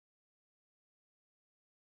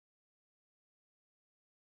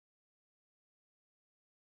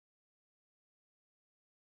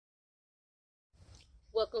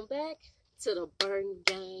Welcome back to the Burton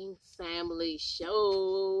Gang Family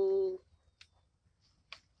Show.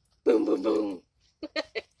 Boom, boom, boom.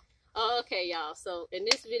 Okay, y'all. So in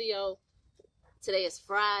this video, today is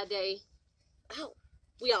Friday. Oh,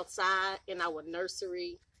 we outside in our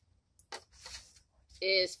nursery.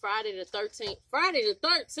 It's Friday the 13th. Friday the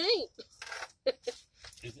 13th.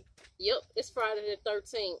 Is it? Yep, it's Friday the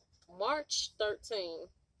 13th. March 13th.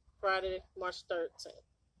 Friday, March 13th.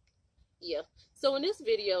 Yeah. So in this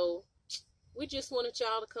video, we just wanted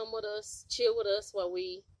y'all to come with us, chill with us while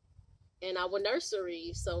we in our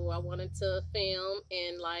nursery. So I wanted to film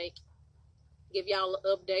and give y'all an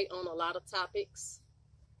update on a lot of topics,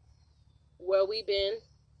 where we been,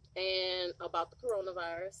 and about the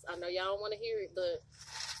coronavirus. I know y'all don't want to hear it, but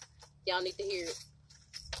y'all need to hear it.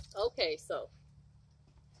 Okay, so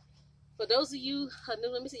for those of you who new,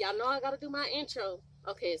 let me see. Y'all know I gotta do my intro.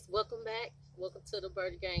 Okay, it's welcome back. Welcome to the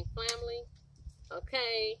Burton Gang family.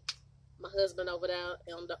 Okay, my husband over there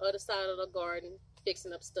on the other side of the garden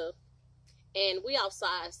fixing up stuff. And we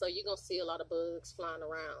outside, so you're going to see a lot of bugs flying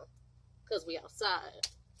around because we outside.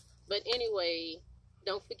 But anyway,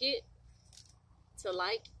 don't forget to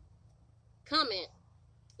like, comment.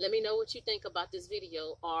 Let me know what you think about this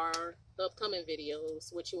video or the upcoming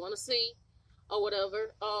videos, what you want to see or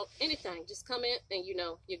whatever. Anything. Just comment and you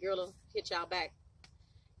know your girl will hit y'all back.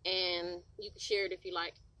 And you can share it if you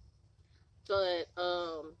like. But,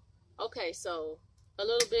 okay, so a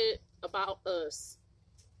little bit about us.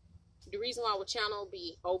 The reason why our channel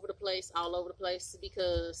be over the place, all over the place, is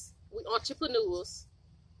because we entrepreneurs.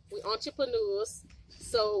 We entrepreneurs.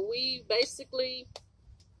 So we basically,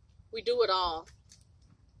 we do it all.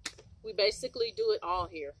 We basically do it all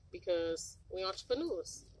here because we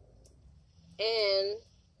entrepreneurs. And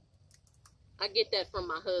I get that from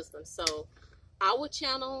my husband. So our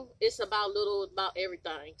channel is about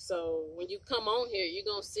everything. So when you come on here, you're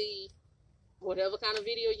going to see whatever kind of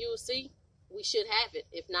video you'll see. We should have it.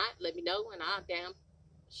 If not, let me know and I'll damn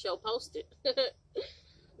show post it. But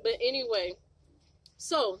anyway,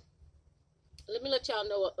 so let me let y'all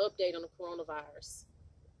know an update on the coronavirus.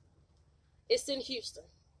 It's in Houston.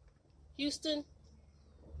 Houston,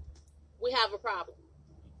 we have a problem.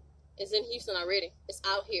 It's in Houston already. It's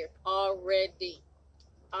out here already.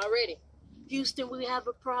 Houston, we have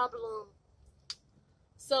a problem.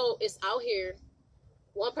 So it's out here.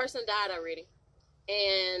 One person died already.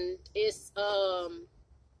 And it's some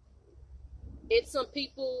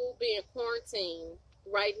people being quarantined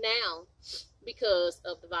right now because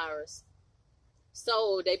of the virus.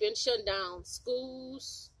 So they've been shutting down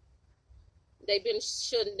schools. They've been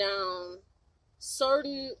shutting down.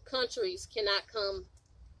 Certain countries cannot come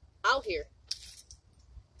out here.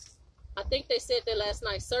 I think they said that last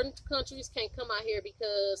night. Certain countries can't come out here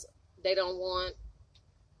because they don't want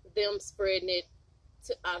them spreading it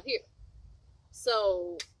out here.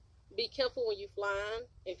 So be careful when you're flying.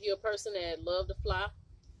 If you're a person that love to fly,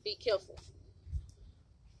 be careful.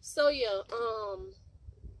 So yeah,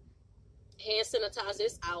 hand sanitizer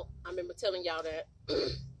is out. I remember telling y'all that.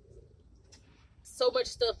 So much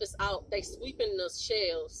stuff is out. They sweeping the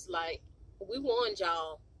shelves. Like, we warned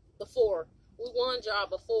y'all before. We warned y'all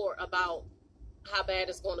before about how bad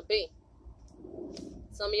it's going to be.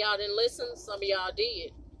 Some of y'all didn't listen. Some of y'all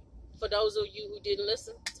did. For those of you who didn't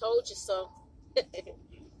listen, told you so.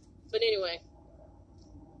 But anyway,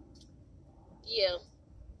 yeah.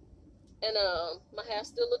 And my hair's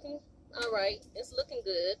still looking all right. It's looking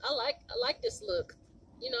good. I like this look.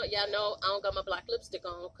 You know, y'all know I don't got my black lipstick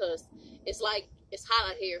on because it's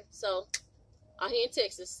hot out here. So out here in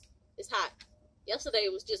Texas, it's hot. Yesterday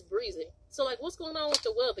it was just breezy. So what's going on with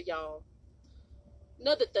the weather, y'all?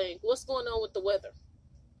 Another thing, what's going on with the weather?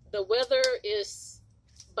 The weather is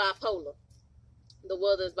bipolar. The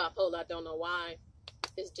weather is bipolar. I don't know why.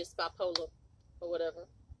 It's just bipolar or whatever.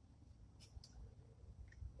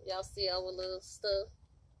 Y'all see our little stuff?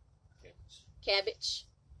 Cabbage.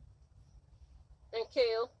 And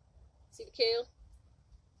kale. See the kale?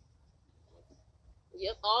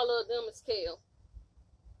 Yep, all of them is kale.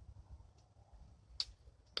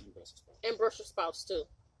 And Brussels sprouts too.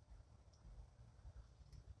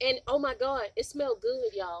 And oh my God, it smelled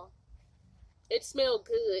good, y'all. It smelled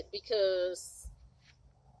good because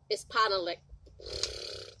it's pollen.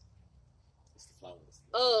 It's the flowers.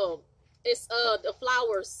 It's the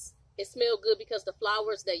flowers. It smelled good because the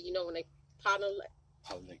flowers that when they pollinate.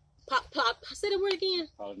 Say the word again.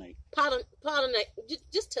 Pollinate. Pollinate.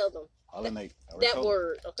 Just tell them. Pollinate. That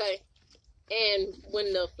word, okay? And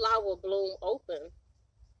when the flower bloom open,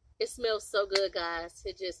 it smells so good, guys.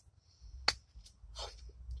 It just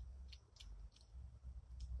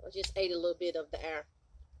I just ate a little bit of the air.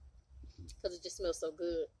 because it just smells so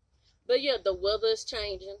good. But yeah, the weather is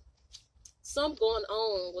changing. Something going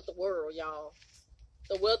on with the world, y'all.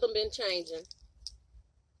 The weather been changing,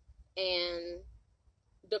 and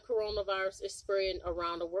the coronavirus is spreading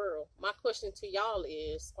around the world. My question to y'all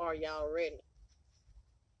is, are y'all ready?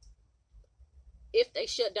 If they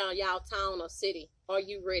shut down y'all town or city, are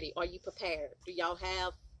you ready? Are you prepared? Do y'all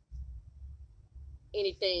have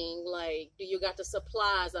anything? Like, do you got the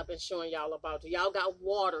supplies I've been showing y'all about? Do y'all got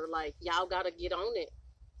water? Like, y'all got to get on it.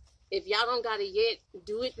 If y'all don't got it yet,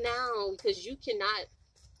 do it now, because you cannot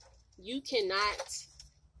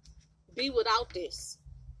be without this.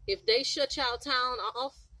 If they shut y'all town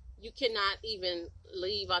off, you cannot even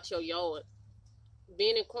leave out your yard.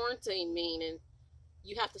 Being in quarantine meaning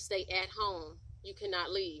you have to stay at home. You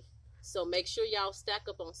cannot leave. So make sure y'all stack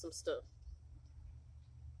up on some stuff.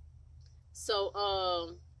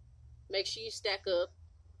 So make sure you stack up.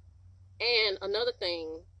 And another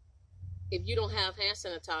thing, if you don't have hand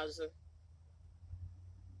sanitizer,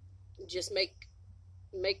 just make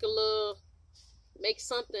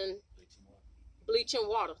something. Bleaching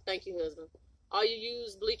water. Thank you, husband. All you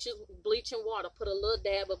use bleaching water. Put a little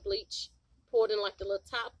dab of bleach, pour it in like the little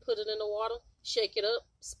top, put it in the water, shake it up,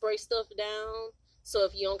 spray stuff down. So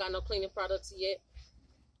if you don't got no cleaning products yet,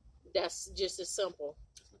 that's just as simple.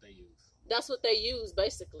 That's what they use. That's what they use,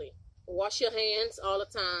 basically. Wash your hands all the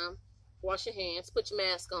time. Wash your hands. Put your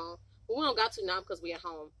mask on. But we don't got to now because we're at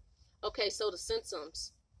home. Okay, so the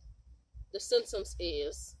symptoms. The symptoms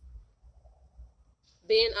is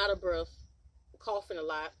being out of breath, coughing a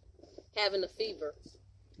lot, having a fever.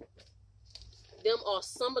 Them are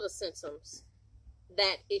some of the symptoms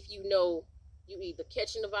that if you know you either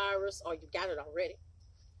catching the virus or you got it already.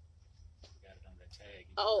 You got it on that tag.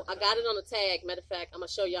 Oh, I got it on the tag. Matter of fact, I'm gonna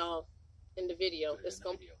show y'all in the video. It's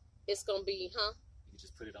gonna be, huh? You can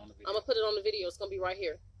just put it on the video. I'm gonna put it on the video. It's gonna be right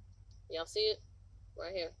here. Y'all see it?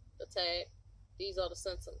 Right here. The tag. These are the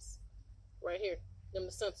symptoms. Right here. Them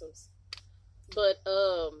the symptoms. But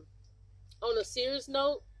on a serious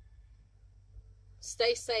note,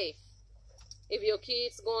 stay safe. If your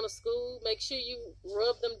kids going to school, make sure you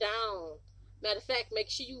rub them down. Matter of fact, make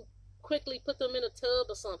sure you quickly put them in a tub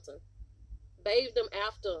or something. Bathe them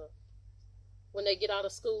after when they get out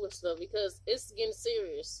of school and stuff, because it's getting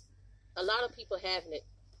serious. A lot of people having it.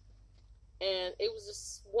 And it was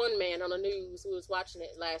just one man on the news who was watching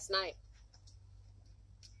it last night.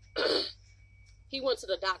 He went to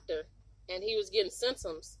the doctor and he was getting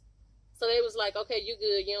symptoms. So they was like, okay, you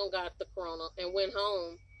good, you don't got the corona, and went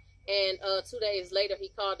home. And 2 days later, he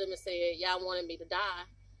called them and said, y'all wanted me to die.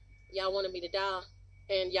 Y'all wanted me to die,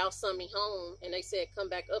 and y'all sent me home. And they said, come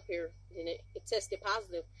back up here. And it tested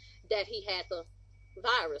positive that he had the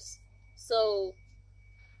virus. So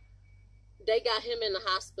they got him in the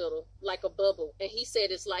hospital like a bubble. And he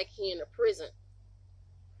said it's like he in a prison.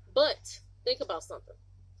 But think about something.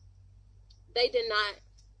 They did not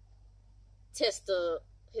test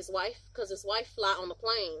his wife, because his wife fly on the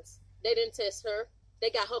planes. They didn't test her. They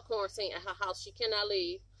got her quarantined at her house. She cannot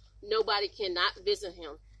leave. Nobody cannot visit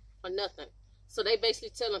him or nothing. So they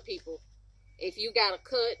basically telling people, if you got a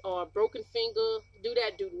cut or a broken finger,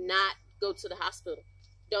 do not go to the hospital.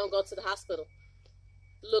 Don't go to the hospital.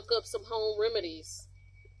 Look up some home remedies.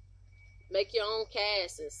 Make your own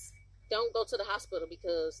casts. Don't go to the hospital,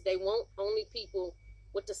 because they want only people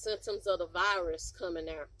with the symptoms of the virus coming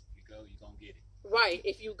there. If you go, you're going to get it. Right.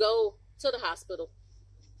 If you go to the hospital,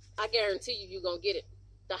 I guarantee you're going to get it.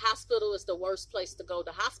 The hospital is the worst place to go.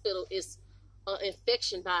 The hospital is an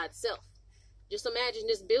infection by itself. Just imagine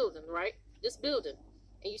this building, right? This building.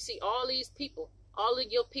 And you see all these people, all of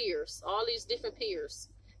your peers, all these different peers,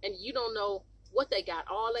 and you don't know what they got.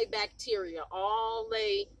 All they bacteria, all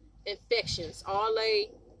they infections, all they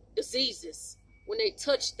diseases. When they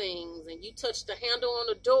touch things, and you touch the handle on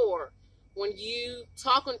the door, when you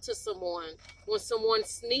talking to someone, when someone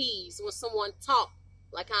sneezes, when someone talk,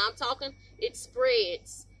 like how I'm talking, it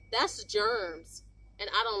spreads. That's germs. And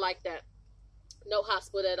I don't like that. No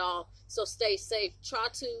hospital at all. So stay safe. Try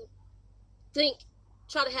to think.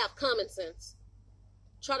 Try to have common sense.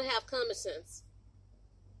 Try to have common sense.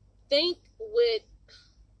 Think with,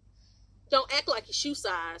 don't act like your shoe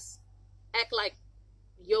size. Act like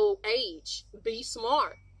your age. Be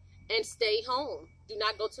smart. And stay home. Do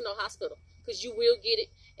not go to no hospital. Because you will get it.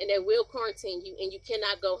 And they will quarantine you. And you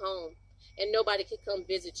cannot go home. And nobody can come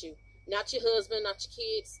visit you. Not your husband, not your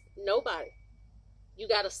kids, nobody. You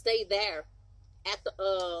got to stay there at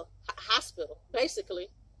the hospital, basically.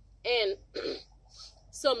 And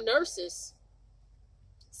some nurses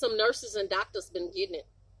and doctors been getting it.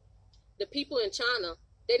 The people in China,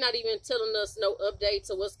 they're not even telling us no updates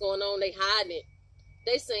of what's going on. They hiding it.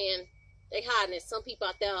 They saying They hiding it. Some people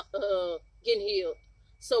out there getting healed.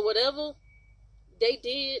 So whatever they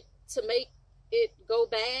did to make it go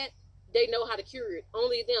bad, they know how to cure it.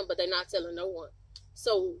 Only them, but they're not telling no one.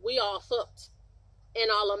 So we all fucked. And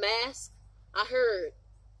all the masks, I heard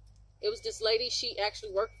it was this lady, she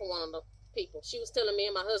actually worked for one of the people. She was telling me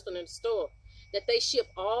and my husband in the store that they ship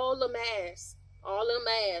all the masks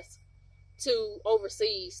to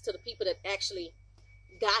overseas to the people that actually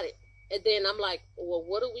got it. And then I'm like, well,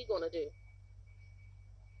 what are we going to do?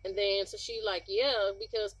 And then so she like, yeah,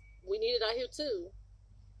 because we need it out here too.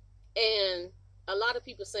 And a lot of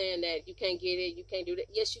people saying that you can't get it, you can't do that.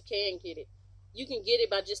 Yes, you can get it. You can get it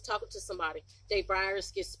by just talking to somebody. Their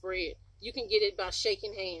virus gets spread. You can get it by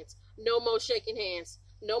shaking hands. No more shaking hands.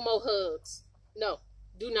 No more hugs. No,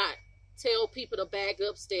 do not. Tell people to bag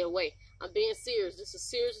up, stay away. I'm being serious. This is a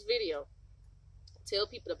serious video. Tell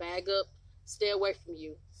people to bag up, stay away from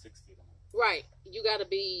you. 6 feet. Right. You got to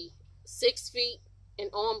be 6 feet and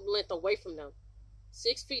arm length away from them.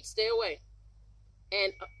 6 feet, stay away.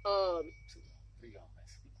 And, 3 arm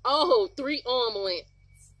lengths. oh, 3 arm length.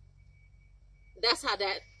 That's how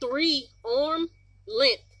that 3 arm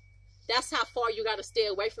length. That's how far you got to stay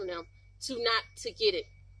away from them to get it.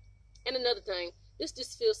 And another thing, this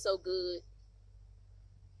just feels so good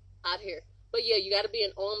out here. But yeah, you got to be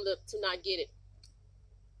an arm length to not get it.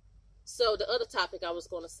 So the other topic I was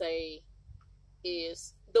going to say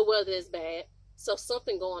is the weather is bad. So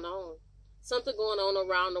something going on. Something going on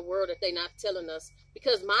around the world that they're not telling us.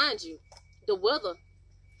 Because mind you, the weather,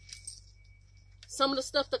 some of the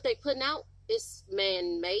stuff that they putting out is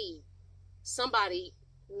man-made. Somebody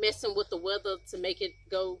messing with the weather to make it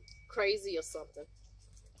go crazy or something.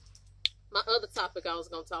 My other topic I was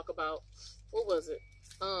going to talk about, what was it?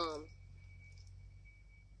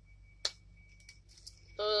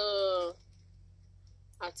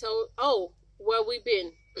 Where we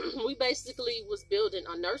been. We basically was building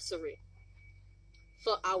a nursery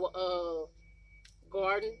for our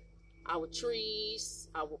garden, our trees,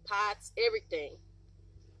 our pots, everything.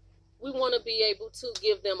 We want to be able to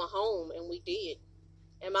give them a home, and we did.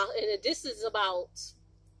 And this is about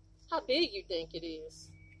how big you think it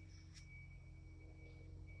is.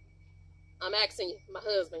 I'm asking you, my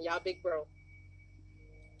husband, y'all big bro.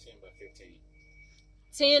 10 by 15.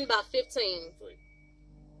 10 by 15 Foot.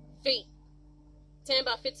 feet. 10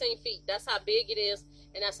 by 15 feet. That's how big it is,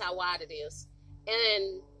 and that's how wide it is.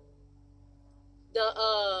 And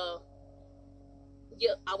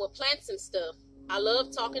our plants and stuff, I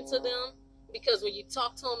love talking to them, because when you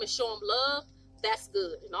talk to them and show them love, that's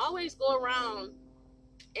good. And always go around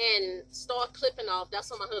and start clipping off. That's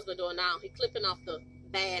what my husband doing now. He clipping off the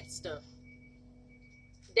bad stuff.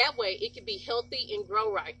 That way it can be healthy and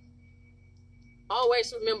grow right.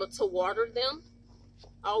 Always remember to water them.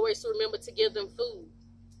 Always remember to give them food.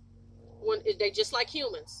 When they just like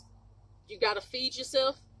humans. You got to feed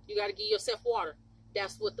yourself. You got to give yourself water.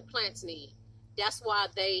 That's what the plants need. That's why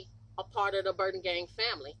they are part of the Burden Gang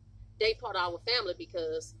family. They part of our family,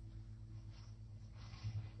 because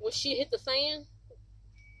when shit hit the fan,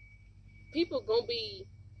 people gonna be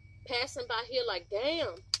passing by here like,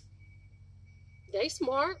 damn, they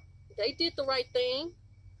smart. They did the right thing.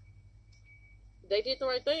 They did the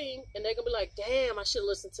right thing. And they're gonna be like, damn, I should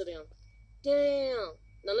listen to them. Damn.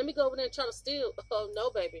 Now let me go over there and try to steal. Oh, no,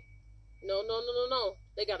 baby. No.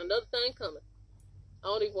 They got another thing coming. I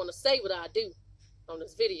don't even want to say what I do on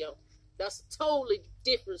this video. That's a totally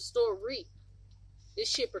different story. This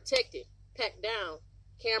shit protected, packed down,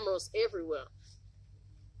 cameras everywhere.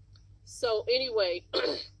 So anyway,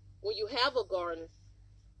 when you have a garden,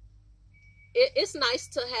 it's nice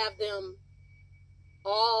to have them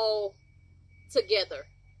all together,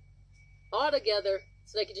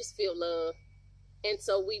 so they can just feel love. And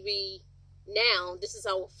so now, this is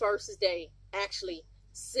our first day actually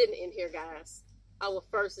sitting in here, guys. Our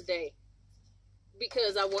first day.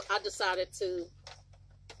 Because I decided to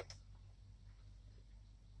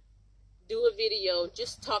do a video,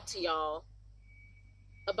 just talk to y'all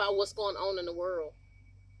about what's going on in the world.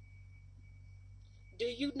 Do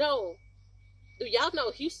y'all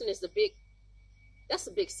know Houston is that's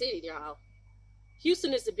a big city, y'all.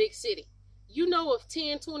 Houston is a big city. You know, if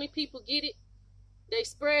 10, 20 people get it, they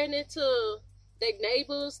spreading it to their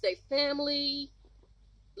neighbors, their family,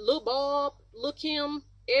 Lil Bob, Lil Kim,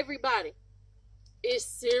 everybody. It's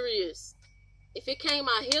serious. If it came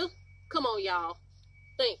out here, come on, y'all.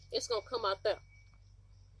 Think it's gonna come out there.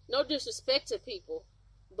 No disrespect to people,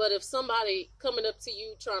 but if somebody coming up to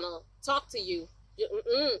you trying to talk to you,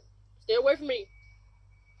 stay away from me.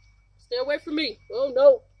 Stay away from me. Oh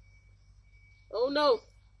no. Oh no.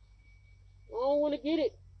 I don't want to get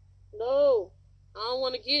it. No, I don't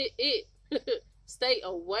want to get it. Stay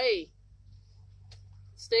away.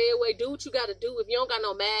 Stay away. Do what you got to do. If you don't got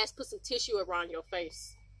no mask, put some tissue around your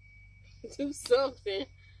face. Do something.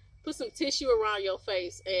 Put some tissue around your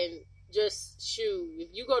face and just shoot. If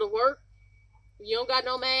you go to work, you don't got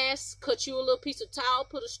no mask, cut you a little piece of towel,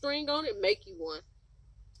 put a string on it, make you one.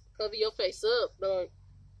 Cover your face up, dog.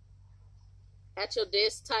 At your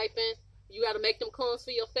desk typing, you got to make them calls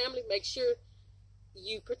for your family. Make sure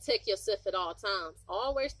you protect yourself at all times.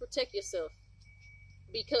 Always protect yourself,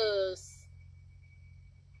 because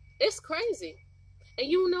it's crazy. And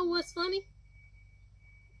you know what's funny?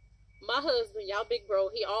 My husband, y'all big bro,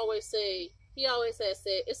 he always has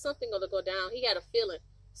said, it's something going to go down. He had a feeling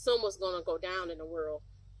someone's going to go down in the world.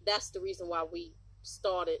 That's the reason why we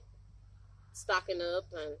started stocking up.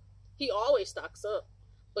 And he always stocks up.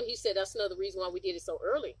 But he said that's another reason why we did it so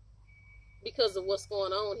early. Because of what's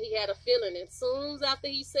going on. He had a feeling. And soon as after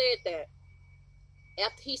he said that,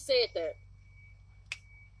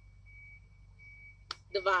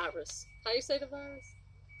 the virus. How you say the virus?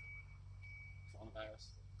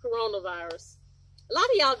 Coronavirus. A lot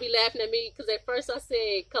of y'all be laughing at me because at first I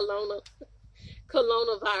said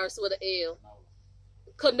coronavirus with an L.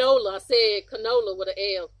 Canola. I said canola with an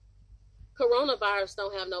L. Coronavirus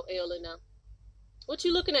don't have no L in there. What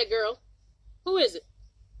you looking at, girl? Who is it?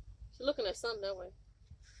 She's looking at something that way.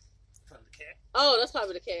 Probably the cat. Oh, that's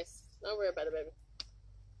probably the cat. Don't worry about it, baby.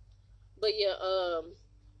 But yeah,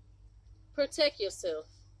 protect yourself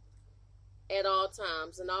at all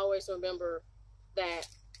times, and always remember that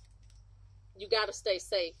you gotta stay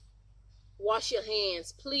safe. Wash your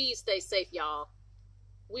hands. Please stay safe, y'all.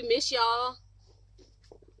 We miss y'all.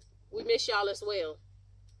 We miss y'all as well.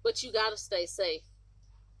 But you gotta stay safe.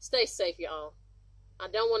 Stay safe, y'all. I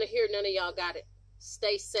don't want to hear none of y'all got it.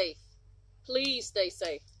 Stay safe. Please stay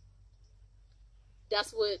safe.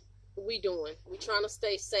 That's what we doing. We trying to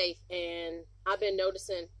stay safe, and I've been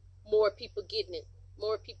noticing more people getting it.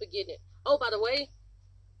 More people getting it. Oh, by the way,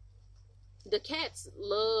 the cats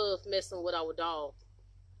love messing with our dog.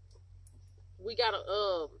 We got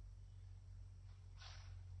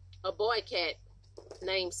a boy cat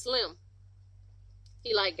named Slim.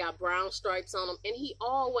 He like got brown stripes on him, and he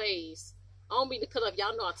always, I don't mean to cut up,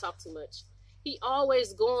 y'all know I talk too much. He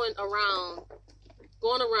always going around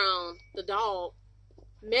the dog,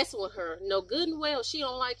 messing with her. No good and well, she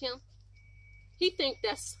don't like him. He think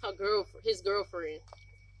that's his girlfriend.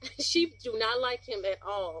 She do not like him at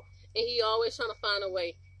all. And he always trying to find a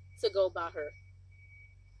way to go by her.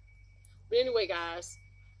 But anyway, guys,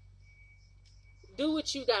 do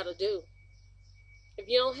what you got to do. If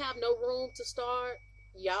you don't have no room to start,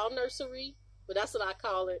 y'all nursery, but that's what I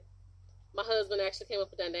call it. My husband actually came up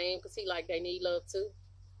with that name because he like they need love too,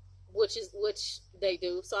 which they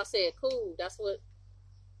do. So I said, cool. That's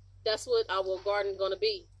what our garden gonna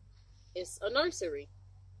be. It's a nursery.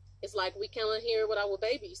 It's like we come in here with our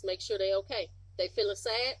babies, make sure they okay. They feeling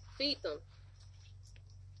sad, feed them.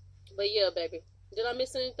 But yeah, baby, did I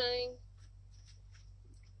miss anything?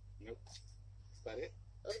 Nope. That's about it.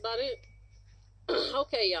 That's about it.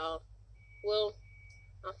 Okay, y'all. Well,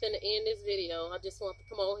 I'm finna end this video. I just want to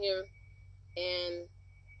come on here and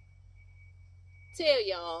tell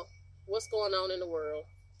y'all what's going on in the world.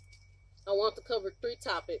 I want to cover 3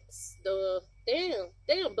 topics. The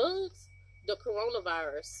damn bugs, the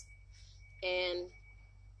coronavirus, and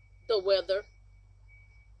the weather,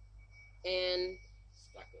 and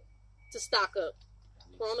to stock up.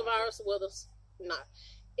 Coronavirus, weather, not.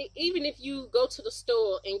 Even if you go to the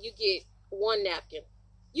store and you get 1 napkin,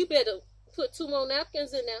 you better put 2 more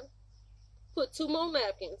napkins in there. Put 2 more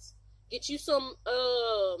napkins. Get you some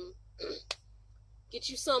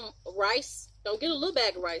rice. Don't get a little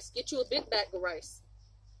bag of rice. Get you a big bag of rice.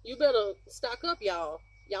 You better stock up, y'all.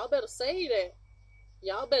 Y'all better save that.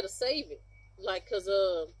 Y'all better save it. Like, cause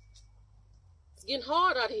it's getting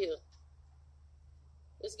hard out here.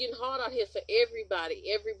 It's getting hard out here for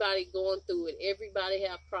everybody. Everybody going through it. Everybody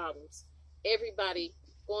have problems. Everybody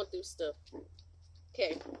going through stuff.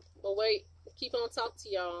 Okay. But wait. Keep on talking to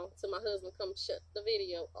y'all till my husband come shut the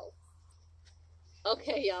video off.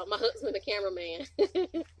 Okay, y'all. My husband, the cameraman.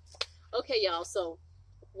 Okay, y'all. So,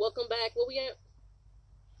 welcome back. Where we at?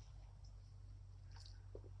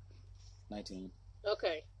 19.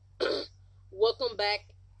 Okay. Welcome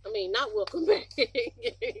back. I mean, not welcome back.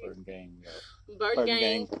 Burton Gang, we out. Burton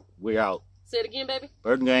Gang. We out. Say it again, baby.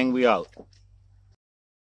 Burton Gang, we out.